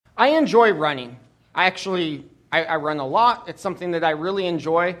I enjoy running. I run a lot. It's something that I really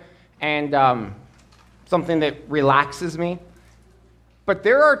enjoy and something that relaxes me. But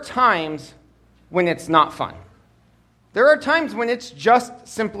there are times when it's not fun. There are times when it's just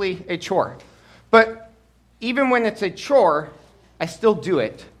simply a chore. But even when it's a chore, I still do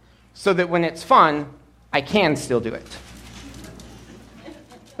it so that when it's fun, I can still do it.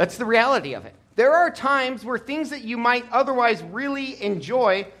 That's the reality of it. There are times where things that you might otherwise really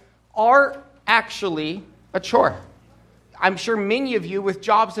enjoy are actually a chore. I'm sure many of you with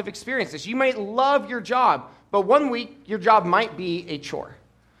jobs have experienced this. You might love your job, but one week your job might be a chore.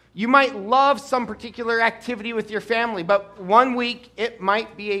 You might love some particular activity with your family, but one week it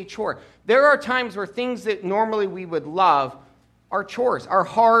might be a chore. There are times where things that normally we would love are chores, are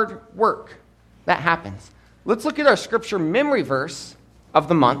hard work. That happens. Let's look at our scripture memory verse of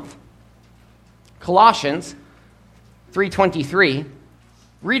the month. Colossians 3:23.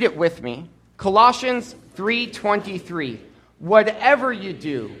 Read it with me. Colossians 3:23. Whatever you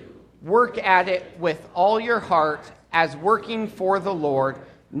do, work at it with all your heart as working for the Lord,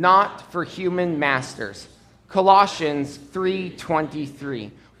 not for human masters. Colossians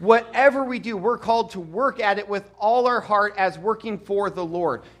 3:23. Whatever we do, we're called to work at it with all our heart as working for the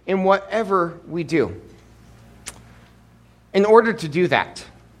Lord in whatever we do. In order to do that,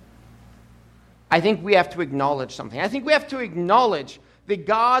 I think we have to acknowledge something. I think we have to acknowledge that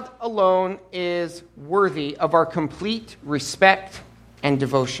God alone is worthy of our complete respect and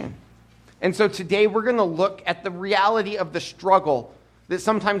devotion. And so today we're going to look at the reality of the struggle that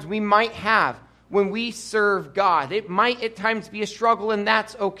sometimes we might have when we serve God. It might at times be a struggle, and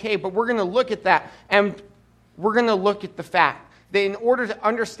that's okay, but we're going to look at that, and we're going to look at the fact that in order to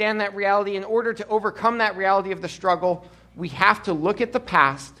understand that reality, in order to overcome that reality of the struggle, we have to look at the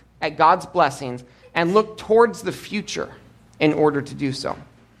past, at God's blessings, and look towards the future in order to do so.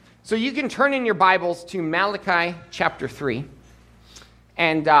 So you can turn in your Bibles to Malachi chapter 3,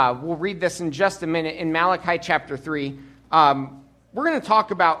 and we'll read this in just a minute. In Malachi chapter 3, we're going to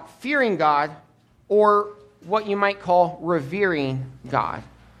talk about fearing God, or what you might call revering God.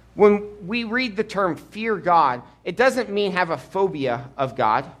 When we read the term fear God, it doesn't mean have a phobia of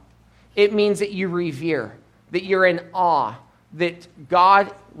God. It means that you revere, that you're in awe, that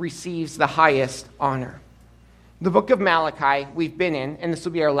God receives the highest honor. The book of Malachi we've been in, and this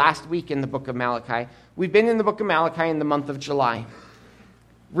will be our last week in the book of Malachi. We've been in the book of Malachi in the month of July.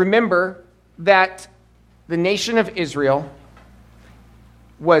 Remember that the nation of Israel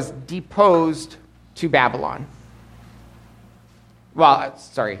was deposed to Babylon. Well,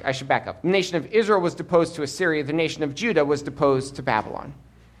 sorry, I should back up. The nation of Israel was deposed to Assyria. The nation of Judah was deposed to Babylon.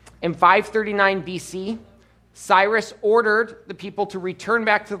 In 539 BC, Cyrus ordered the people to return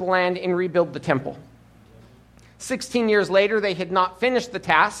back to the land and rebuild the temple. 16 years later, they had not finished the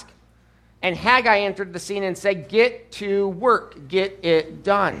task, and Haggai entered the scene and said, "Get to work, get it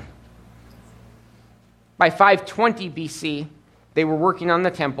done." By 520 BC, they were working on the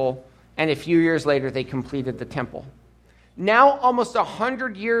temple, and a few years later, they completed the temple. Now, almost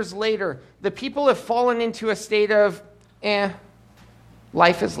 100 years later, the people have fallen into a state of,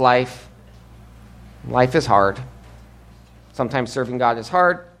 life is life. Life is hard. Sometimes serving God is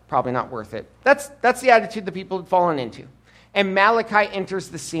hard, probably not worth it. That's the attitude the people have fallen into. And Malachi enters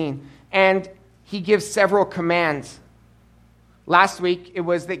the scene, and he gives several commands. Last week, it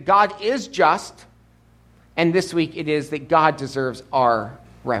was that God is just, and this week it is that God deserves our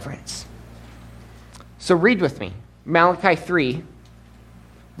reverence. So read with me, Malachi 3,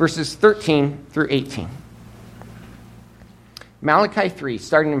 verses 13 through 18. Malachi 3,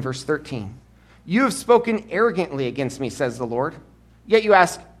 starting in verse 13. "You have spoken arrogantly against me, says the Lord. Yet you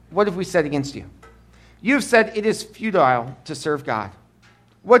ask, what have we said against you? You have said it is futile to serve God.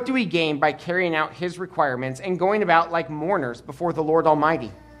 What do we gain by carrying out his requirements and going about like mourners before the Lord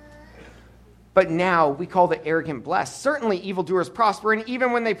Almighty? But now we call the arrogant blessed. Certainly evildoers prosper, and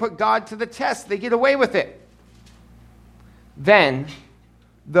even when they put God to the test, they get away with it." Then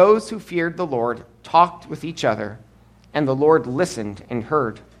those who feared the Lord talked with each other, and the Lord listened and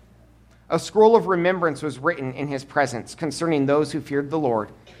heard. A scroll of remembrance was written in his presence concerning those who feared the Lord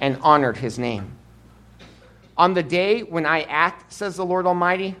and honored his name. "On the day when I act, says the Lord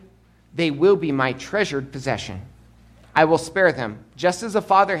Almighty, they will be my treasured possession. I will spare them, just as a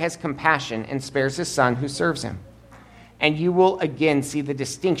father has compassion and spares his son who serves him. And you will again see the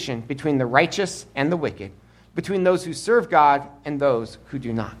distinction between the righteous and the wicked, between those who serve God and those who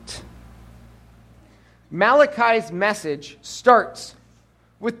do not." Malachi's message starts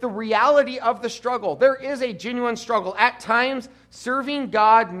with the reality of the struggle. There is a genuine struggle. At times, serving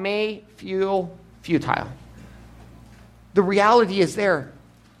God may feel futile. The reality is there.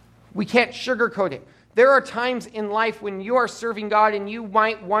 We can't sugarcoat it. There are times in life when you are serving God and you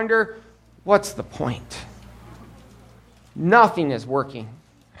might wonder, what's the point? Nothing is working.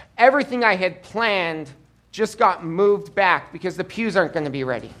 Everything I had planned just got moved back because the pews aren't going to be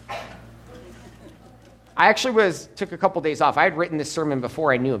ready. I actually took a couple days off. I had written this sermon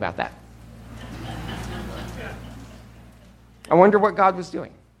before I knew about that. I wonder what God was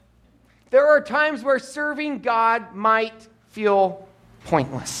doing. There are times where serving God might feel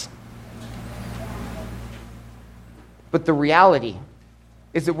pointless. But the reality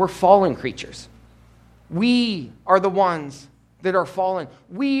is that we're fallen creatures. We are the ones that are fallen.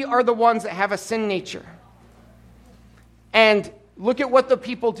 We are the ones that have a sin nature. And look at what the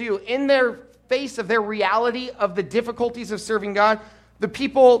people do. In their face of their reality of the difficulties of serving God, the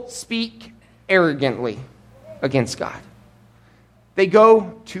people speak arrogantly against God. They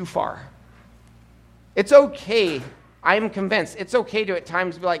go too far. It's okay, I'm convinced, it's okay to at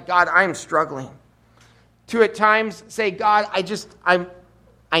times be like, God, I'm struggling. To at times say, God,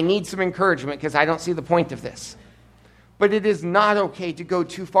 I need some encouragement because I don't see the point of this. But it is not okay to go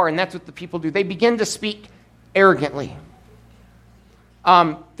too far, and that's what the people do. They begin to speak arrogantly.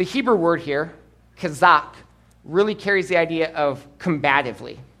 The Hebrew word here, kazak, really carries the idea of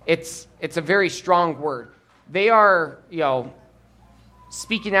combatively. It's a very strong word. They are,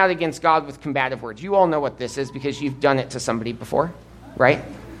 speaking out against God with combative words. You all know what this is because you've done it to somebody before, right?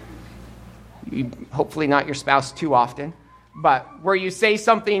 Hopefully not your spouse too often, but where you say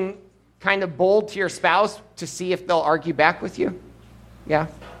something kind of bold to your spouse to see if they'll argue back with you. Yeah.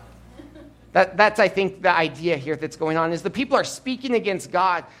 That's, I think, the idea here that's going on is the people are speaking against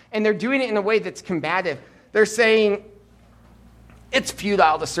God, and they're doing it in a way that's combative. They're saying, it's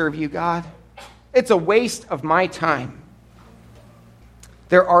futile to serve you, God. It's a waste of my time.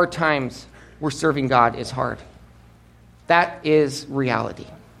 There are times where serving God is hard. That is reality.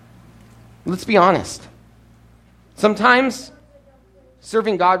 Let's be honest. Sometimes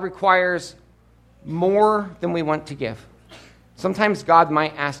serving God requires more than we want to give. Sometimes God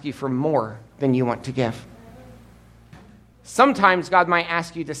might ask you for more than you want to give. Sometimes God might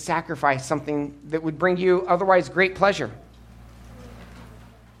ask you to sacrifice something that would bring you otherwise great pleasure.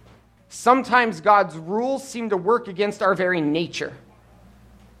 Sometimes God's rules seem to work against our very nature.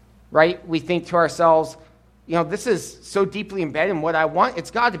 Right? We think to ourselves, this is so deeply embedded in what I want,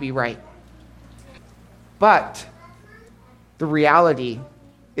 it's got to be right. But the reality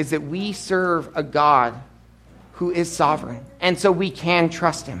is that we serve a God who is sovereign, and so we can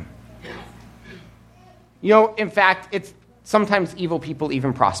trust him. In fact, it's sometimes evil people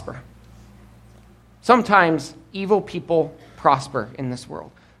even prosper. Sometimes evil people prosper in this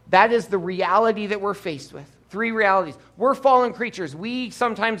world. That is the reality that we're faced with. Three realities. We're fallen creatures. We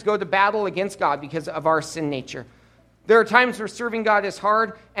sometimes go to battle against God because of our sin nature. There are times where serving God is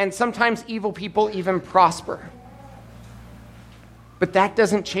hard, and sometimes evil people even prosper. But that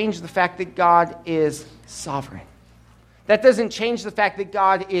doesn't change the fact that God is sovereign. That doesn't change the fact that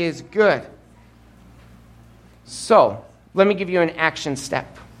God is good. So, let me give you an action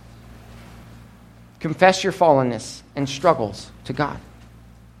step. Confess your fallenness and struggles to God.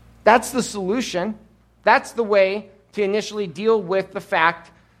 That's the solution. That's the way to initially deal with the fact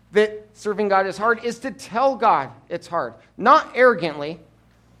that serving God is hard, is to tell God it's hard. Not arrogantly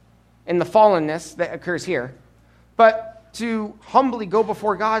in the fallenness that occurs here, but to humbly go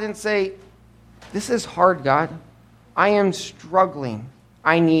before God and say, this is hard, God. I am struggling.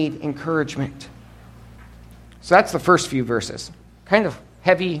 I need encouragement. So that's the first few verses. Kind of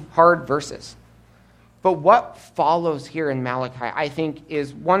heavy, hard verses. But what follows here in Malachi, I think,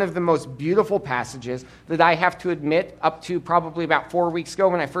 is one of the most beautiful passages that I have to admit, up to probably about 4 weeks ago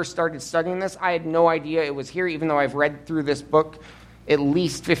when I first started studying this, I had no idea it was here, even though I've read through this book at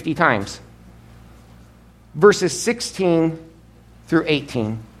least 50 times. Verses 16 through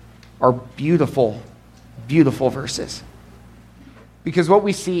 18 are beautiful, beautiful verses. Because what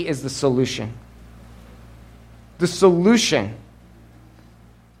we see is the solution. The solution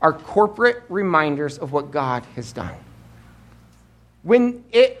are corporate reminders of what God has done. When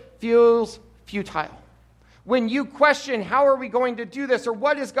it feels futile, when you question, how are we going to do this, or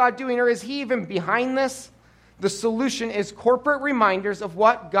what is God doing, or is he even behind this? The solution is corporate reminders of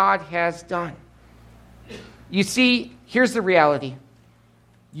what God has done. You see, here's the reality.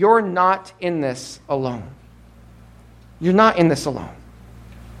 You're not in this alone. You're not in this alone.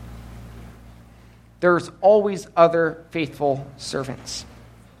 There's always other faithful servants.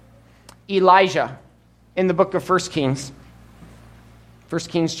 Elijah, in the book of 1 Kings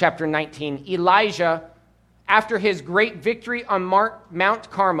chapter 19, Elijah, after his great victory on Mount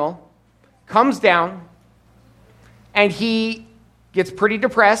Carmel, comes down and he gets pretty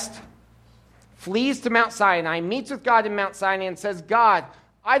depressed flees to Mount Sinai, meets with God in Mount Sinai, and says, God,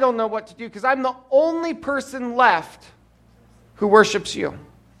 I don't know what to do because I'm the only person left who worships you.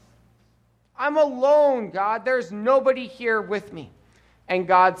 I'm alone, God. There's nobody here with me. And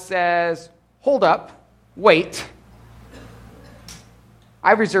God says, hold up, wait.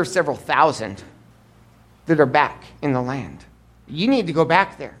 I've reserved several thousand that are back in the land. You need to go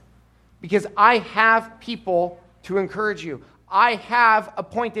back there because I have people to encourage you. I have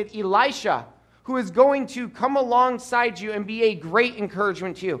appointed Elisha, who is going to come alongside you and be a great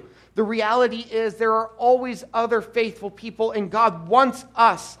encouragement to you. The reality is there are always other faithful people, and God wants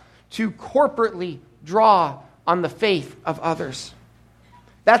us to corporately draw on the faith of others.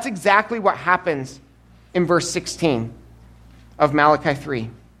 That's exactly what happens in verse 16 of Malachi 3.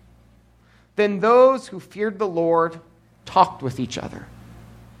 Then those who feared the Lord talked with each other.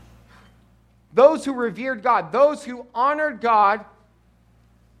 Those who revered God, those who honored God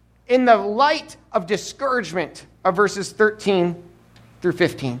in the light of discouragement of verses 13 through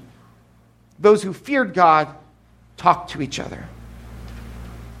 15. Those who feared God talked to each other.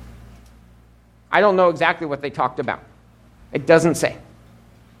 I don't know exactly what they talked about. It doesn't say.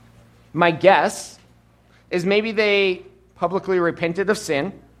 My guess is maybe they publicly repented of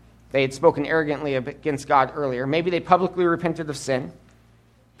sin. They had spoken arrogantly against God earlier. Maybe they publicly repented of sin.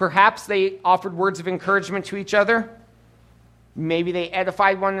 Perhaps they offered words of encouragement to each other. Maybe they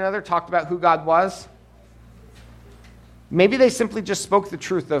edified one another, talked about who God was. Maybe they simply just spoke the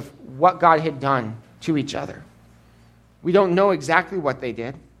truth of what God had done to each other. We don't know exactly what they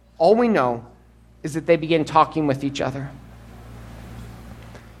did. All we know is that they began talking with each other.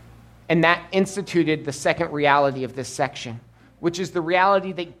 And that instituted the second reality of this section, which is the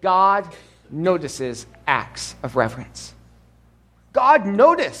reality that God notices acts of reverence. God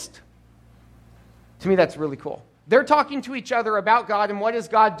noticed. To me, that's really cool. They're talking to each other about God, and what is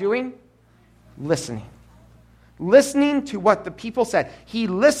God doing? Listening. Listening to what the people said. He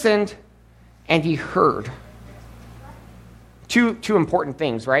listened and he heard. Two important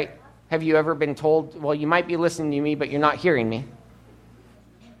things, right? Have you ever been told, well, you might be listening to me, but you're not hearing me?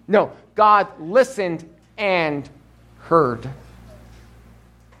 No, God listened and heard.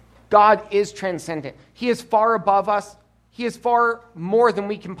 God is transcendent. He is far above us. He is far more than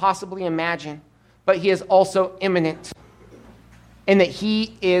we can possibly imagine, but he is also immanent in that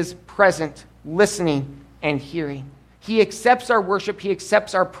he is present, listening and hearing. He accepts our worship. He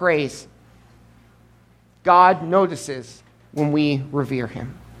accepts our praise. God notices when we revere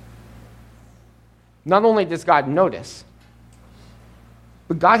him. Not only does God notice,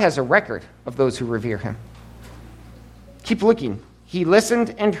 but God has a record of those who revere him. Keep looking. He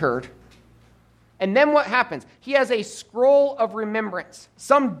listened and heard. And then what happens? He has a scroll of remembrance,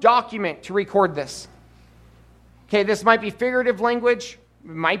 some document to record this. Okay, this might be figurative language, it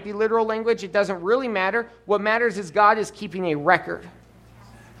might be literal language, it doesn't really matter. What matters is God is keeping a record,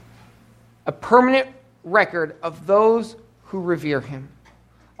 a permanent record of those who revere him,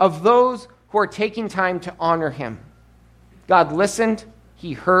 of those who are taking time to honor him. God listened,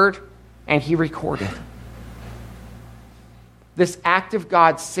 he heard, and he recorded. This act of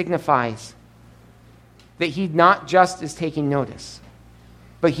God signifies that he not just is taking notice,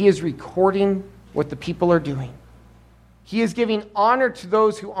 but he is recording what the people are doing. He is giving honor to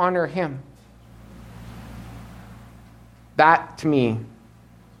those who honor him. That, to me,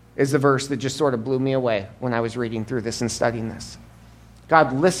 is the verse that just sort of blew me away when I was reading through this and studying this.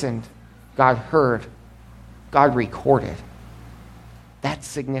 God listened, God heard, God recorded. That's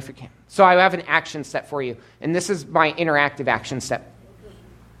significant. So I have an action step for you, and this is my interactive action step.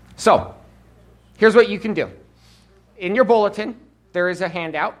 So, here's what you can do. In your bulletin, there is a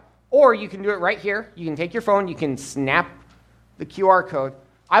handout, or you can do it right here. You can take your phone, you can snap the QR code.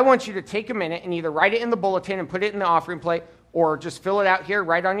 I want you to take a minute and either write it in the bulletin and put it in the offering plate, or just fill it out here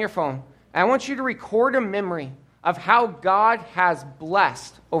right on your phone. And I want you to record a memory of how God has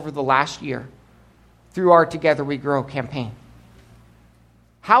blessed over the last year through our Together We Grow campaign.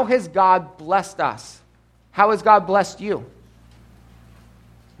 How has God blessed us? How has God blessed you?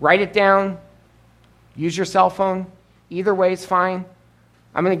 Write it down. Use your cell phone. Either way is fine.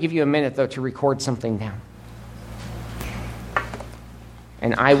 I'm going to give you a minute, though, to record something down.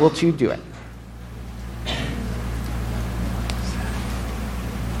 And I will too do it.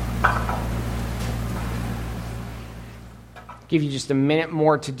 Give you just a minute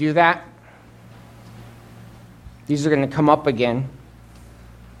more to do that. These are going to come up again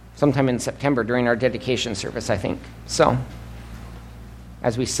sometime in September during our dedication service, I think. So,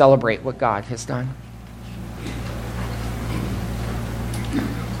 as we celebrate what God has done.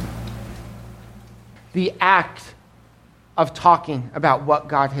 The act of talking about what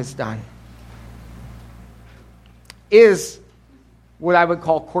God has done is what I would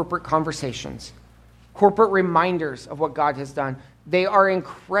call corporate conversations, corporate reminders of what God has done. They are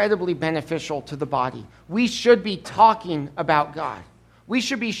incredibly beneficial to the body. We should be talking about God. We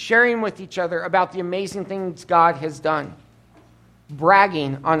should be sharing with each other about the amazing things God has done,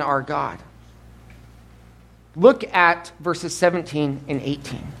 bragging on our God. Look at verses 17 and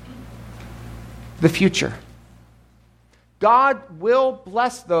 18. The future. God will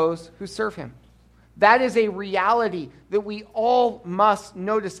bless those who serve him. That is a reality that we all must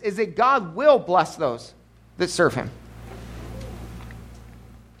notice, is that God will bless those that serve him.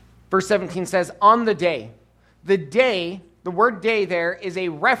 Verse 17 says, on the day. The word day there is a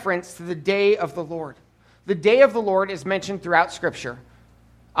reference to the day of the Lord. The day of the Lord is mentioned throughout Scripture.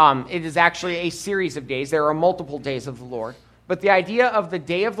 It is actually a series of days. There are multiple days of the Lord. But the idea of the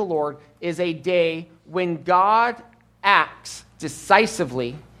day of the Lord is a day when God acts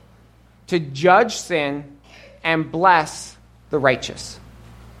decisively to judge sin and bless the righteous.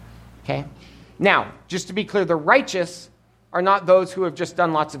 Okay? Now, just to be clear, the righteous are not those who have just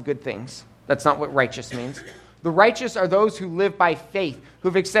done lots of good things. That's not what righteous means. The righteous are those who live by faith, who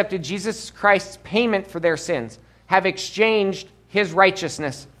have accepted Jesus Christ's payment for their sins, have exchanged his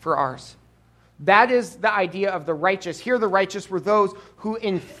righteousness for ours. That is the idea of the righteous. Here, the righteous were those who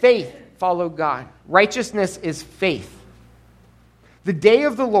in faith followed God. Righteousness is faith. The day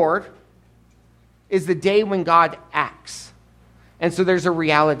of the Lord is the day when God acts. And so there's a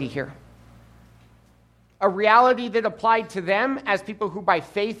reality here. A reality that applied to them as people who by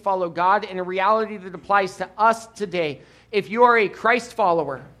faith follow God, and a reality that applies to us today. If you are a Christ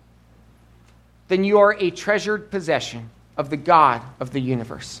follower, then you are a treasured possession of the God of the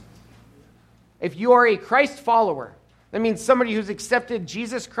universe. If you are a Christ follower, that means somebody who's accepted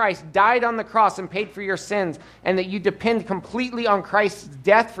Jesus Christ, died on the cross and paid for your sins, and that you depend completely on Christ's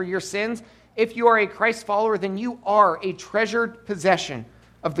death for your sins. If you are a Christ follower, then you are a treasured possession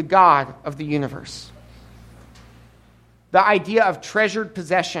of the God of the universe. The idea of treasured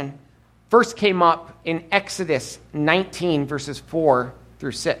possession first came up in Exodus 19, verses 4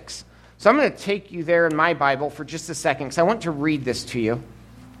 through 6. So I'm going to take you there in my Bible for just a second, because I want to read this to you.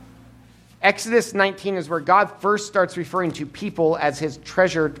 Exodus 19 is where God first starts referring to people as his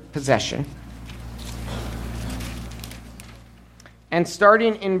treasured possession. And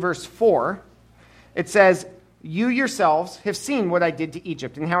starting in verse 4, it says, you yourselves have seen what I did to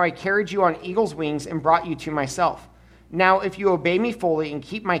Egypt, and how I carried you on eagle's wings and brought you to myself. Now, if you obey me fully and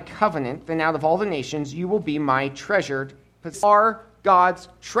keep my covenant, then out of all the nations you will be my treasured possession. Are God's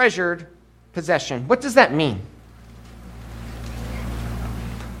treasured possession. What does that mean?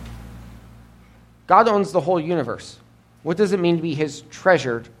 God owns the whole universe. What does it mean to be his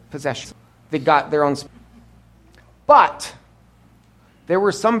treasured possession? They got their own. But there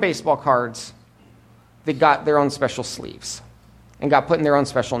were some baseball cards that got their own special sleeves and got put in their own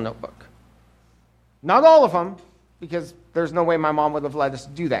special notebook. Not all of them, because there's no way my mom would have let us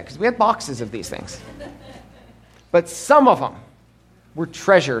do that, because we had boxes of these things. But some of them were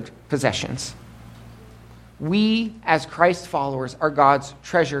treasured possessions. We, as Christ followers, are God's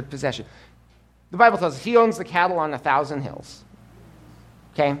treasured possession. The Bible tells us he owns the cattle on 1,000 hills.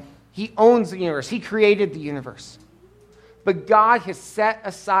 Okay? He owns the universe. He created the universe. But God has set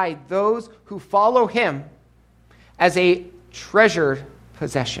aside those who follow him as a treasured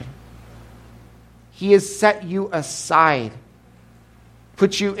possession. He has set you aside,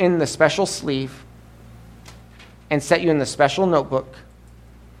 put you in the special sleeve, and set you in the special notebook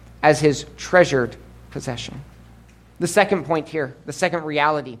as his treasured possession. The second point here, the second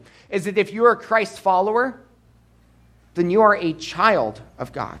reality, is that if you are a Christ follower, then you are a child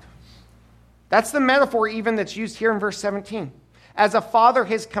of God. That's the metaphor even that's used here in verse 17. As a father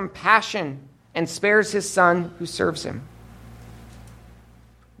has compassion and spares his son who serves him.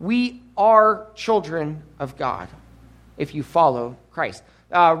 We are children of God if you follow Christ.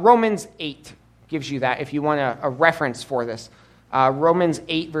 Romans 8 gives you that if you want a reference for this. Romans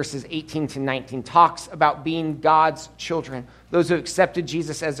 8 verses 18 to 19 talks about being God's children. Those who accepted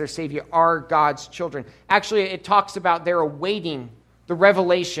Jesus as their Savior are God's children. Actually, it talks about they're awaiting the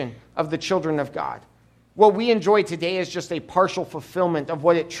revelation of the children of God. What we enjoy today is just a partial fulfillment of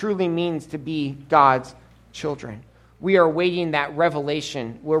what it truly means to be God's children. We are awaiting that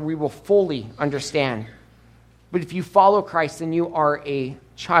revelation where we will fully understand. But if you follow Christ, then you are a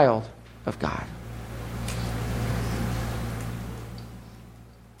child of God.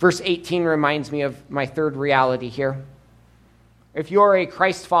 Verse 18 reminds me of my third reality here. If you are a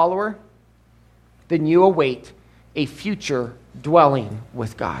Christ follower, then you await a future dwelling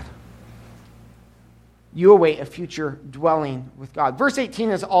with God. You await a future dwelling with God. Verse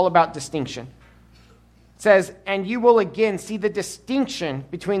 18 is all about distinction. It says, and you will again see the distinction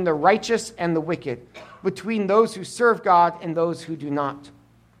between the righteous and the wicked, between those who serve God and those who do not.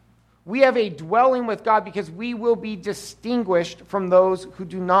 We have a dwelling with God because we will be distinguished from those who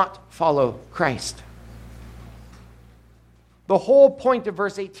do not follow Christ. The whole point of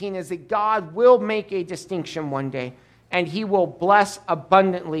verse 18 is that God will make a distinction one day, and he will bless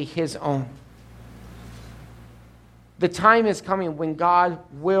abundantly his own. The time is coming when God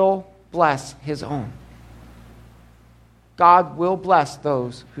will bless his own. God will bless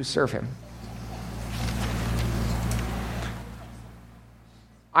those who serve him.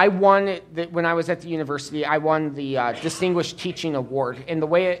 I won it when I was at the university. I won the Distinguished Teaching Award. And the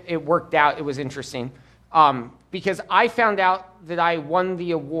way it worked out, it was interesting. Because I found out that I won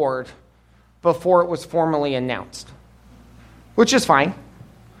the award before it was formally announced. Which is fine.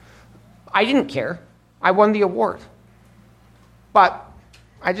 I didn't care. I won the award. But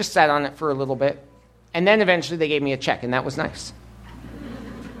I just sat on it for a little bit. And then eventually they gave me a check, and that was nice.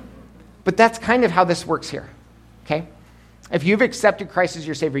 But that's kind of how this works here. Okay? If you've accepted Christ as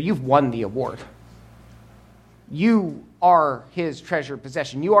your Savior, you've won the award. You are his treasured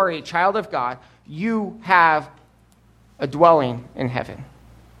possession. You are a child of God. You have a dwelling in heaven.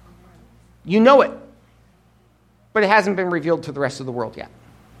 You know it, but it hasn't been revealed to the rest of the world yet.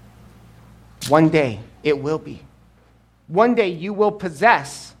 One day it will be. One day you will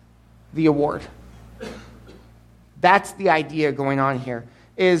possess the award. That's the idea going on here.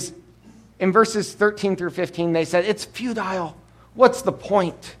 Is in verses 13 through 15, they said, it's futile. What's the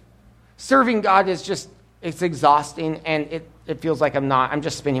point? Serving God is just, it's exhausting, and it feels like I'm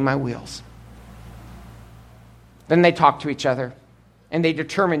just spinning my wheels. Then they talk to each other, and they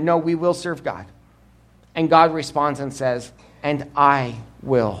determine, no, we will serve God. And God responds and says, and I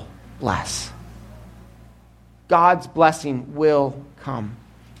will bless. God's blessing will come.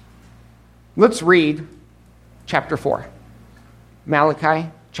 Let's read chapter 4. Malachi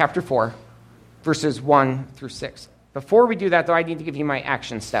chapter 4, verses 1 through 6. Before we do that, though, I need to give you my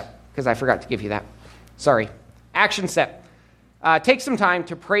action step, because I forgot to give you that. Sorry. Action step. Take some time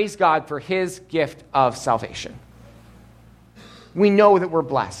to praise God for his gift of salvation. We know that we're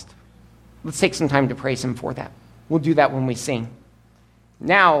blessed. Let's take some time to praise him for that. We'll do that when we sing.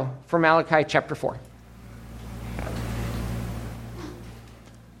 Now, for Malachi chapter 4.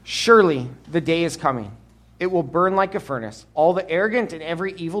 Surely the day is coming. It will burn like a furnace. All the arrogant and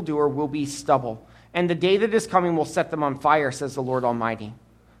every evildoer will be stubble. And the day that is coming will set them on fire, says the Lord Almighty.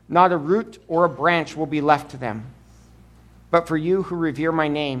 Not a root or a branch will be left to them. But for you who revere my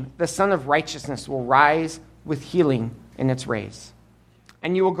name, the Son of Righteousness will rise with healing in its rays.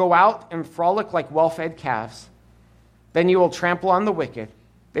 And you will go out and frolic like well-fed calves. Then you will trample on the wicked.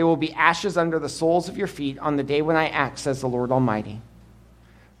 They will be ashes under the soles of your feet on the day when I act, says the Lord Almighty.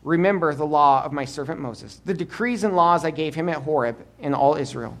 Remember the law of my servant Moses, the decrees and laws I gave him at Horeb in all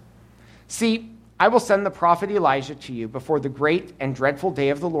Israel. See, I will send the prophet Elijah to you before the great and dreadful day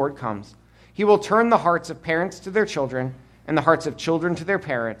of the Lord comes. He will turn the hearts of parents to their children and the hearts of children to their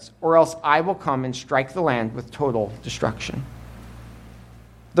parents, or else I will come and strike the land with total destruction.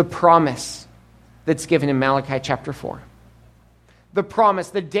 The promise that's given in Malachi chapter 4. The promise,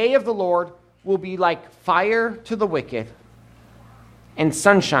 the day of the Lord will be like fire to the wicked and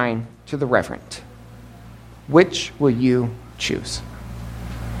sunshine to the reverent. Which will you choose?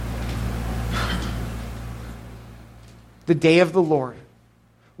 The day of the Lord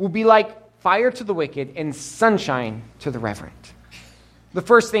will be like fire to the wicked and sunshine to the reverent. The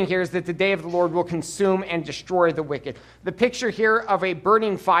first thing here is that the day of the Lord will consume and destroy the wicked. The picture here of a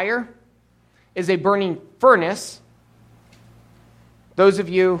burning fire is a burning furnace. Those of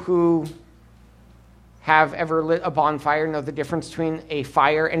you who have ever lit a bonfire know the difference between a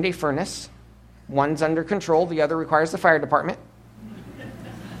fire and a furnace. One's under control, the other requires the fire department.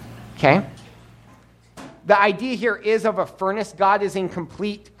 Okay? The idea here is of a furnace. God is in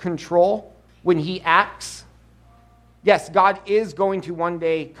complete control when he acts. Yes, God is going to one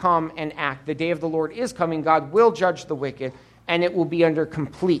day come and act. The day of the Lord is coming. God will judge the wicked, and it will be under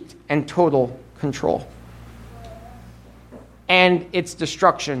complete and total control. And its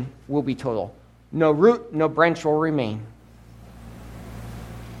destruction will be total. No root, no branch will remain.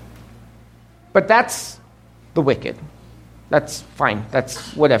 But that's the wicked. That's fine.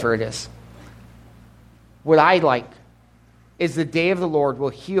 That's whatever it is. What I like is the day of the Lord will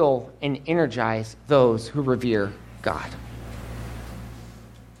heal and energize those who revere God.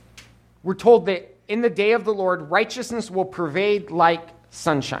 We're told that in the day of the Lord, righteousness will pervade like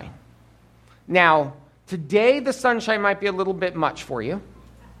sunshine. Now, today the sunshine might be a little bit much for you.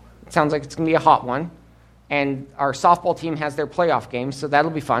 It sounds like it's going to be a hot one. And our softball team has their playoff game, so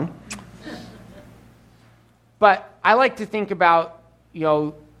that'll be fun. But I like to think about,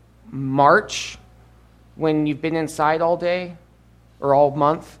 March, when you've been inside all day or all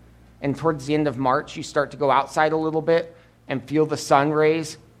month, and towards the end of March, you start to go outside a little bit and feel the sun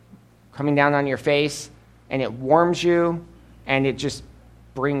rays coming down on your face, and it warms you, and it just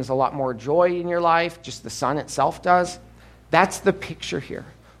brings a lot more joy in your life, just the sun itself does. That's the picture here.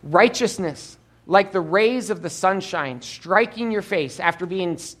 Righteousness, like the rays of the sunshine striking your face after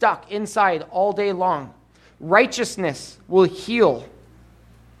being stuck inside all day long. Righteousness will heal.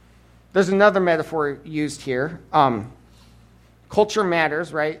 There's another metaphor used here. Culture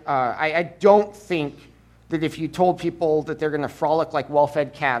matters, right? I don't think that if you told people that they're going to frolic like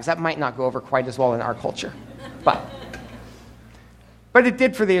well-fed calves, that might not go over quite as well in our culture. But it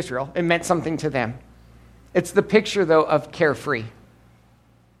did for the Israel. It meant something to them. It's the picture, though, of carefree.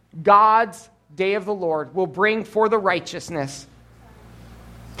 God's day of the Lord will bring for the righteousness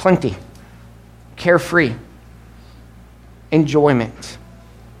plenty, carefree, enjoyment.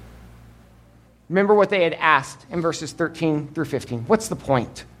 Remember what they had asked in verses 13 through 15. What's the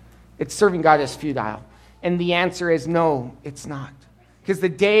point? It's serving God as futile. And the answer is no, it's not. Because the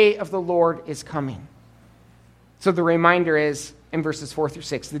day of the Lord is coming. So the reminder is in verses 4 through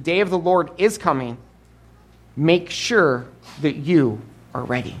 6. The day of the Lord is coming. Make sure that you are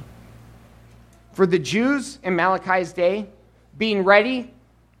ready. For the Jews in Malachi's day, being ready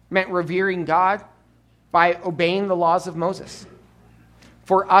meant revering God by obeying the laws of Moses.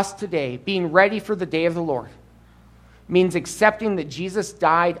 For us today, being ready for the day of the Lord means accepting that Jesus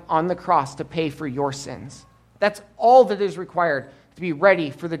died on the cross to pay for your sins. That's all that is required to be ready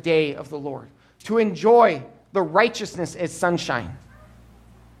for the day of the Lord. To enjoy the righteousness as sunshine.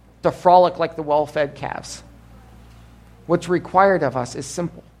 To frolic like the well-fed calves. What's required of us is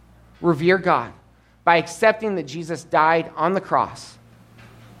simple. Revere God by accepting that Jesus died on the cross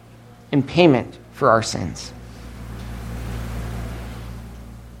in payment for our sins.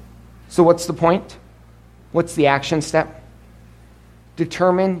 So what's the point? What's the action step?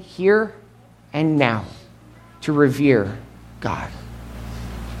 Determine here and now to revere God.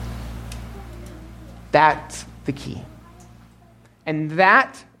 That's the key. And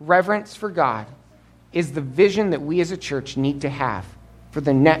that reverence for God is the vision that we as a church need to have for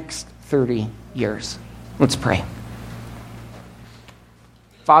the next 30 years. Let's pray.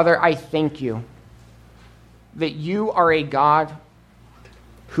 Father, I thank you that you are a God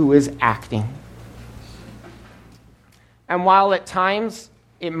who is acting. And while at times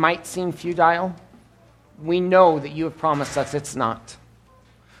it might seem futile, we know that you have promised us it's not.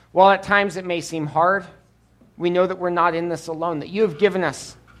 While at times it may seem hard, we know that we're not in this alone, that you have given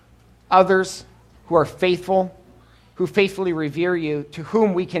us others who are faithful, who faithfully revere you, to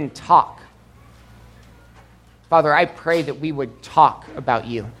whom we can talk. Father, I pray that we would talk about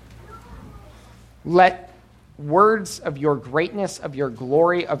you. Let words of your greatness, of your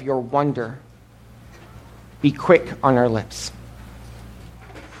glory, of your wonder be quick on our lips.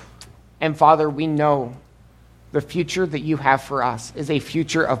 And Father, we know the future that you have for us is a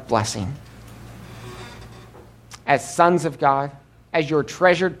future of blessing. As sons of God, as your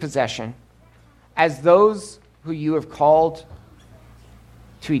treasured possession, as those who you have called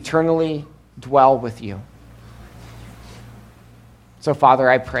to eternally dwell with you. So, Father,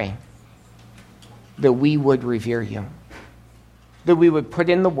 I pray that we would revere you, that we would put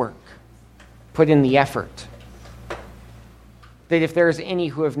in the work, put in the effort, that if there is any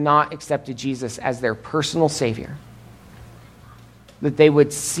who have not accepted Jesus as their personal Savior, that they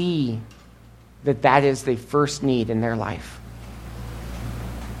would see that that is the first need in their life.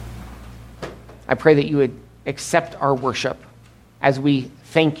 I pray that you would accept our worship as we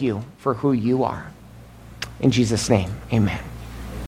thank you for who you are. In Jesus' name, amen.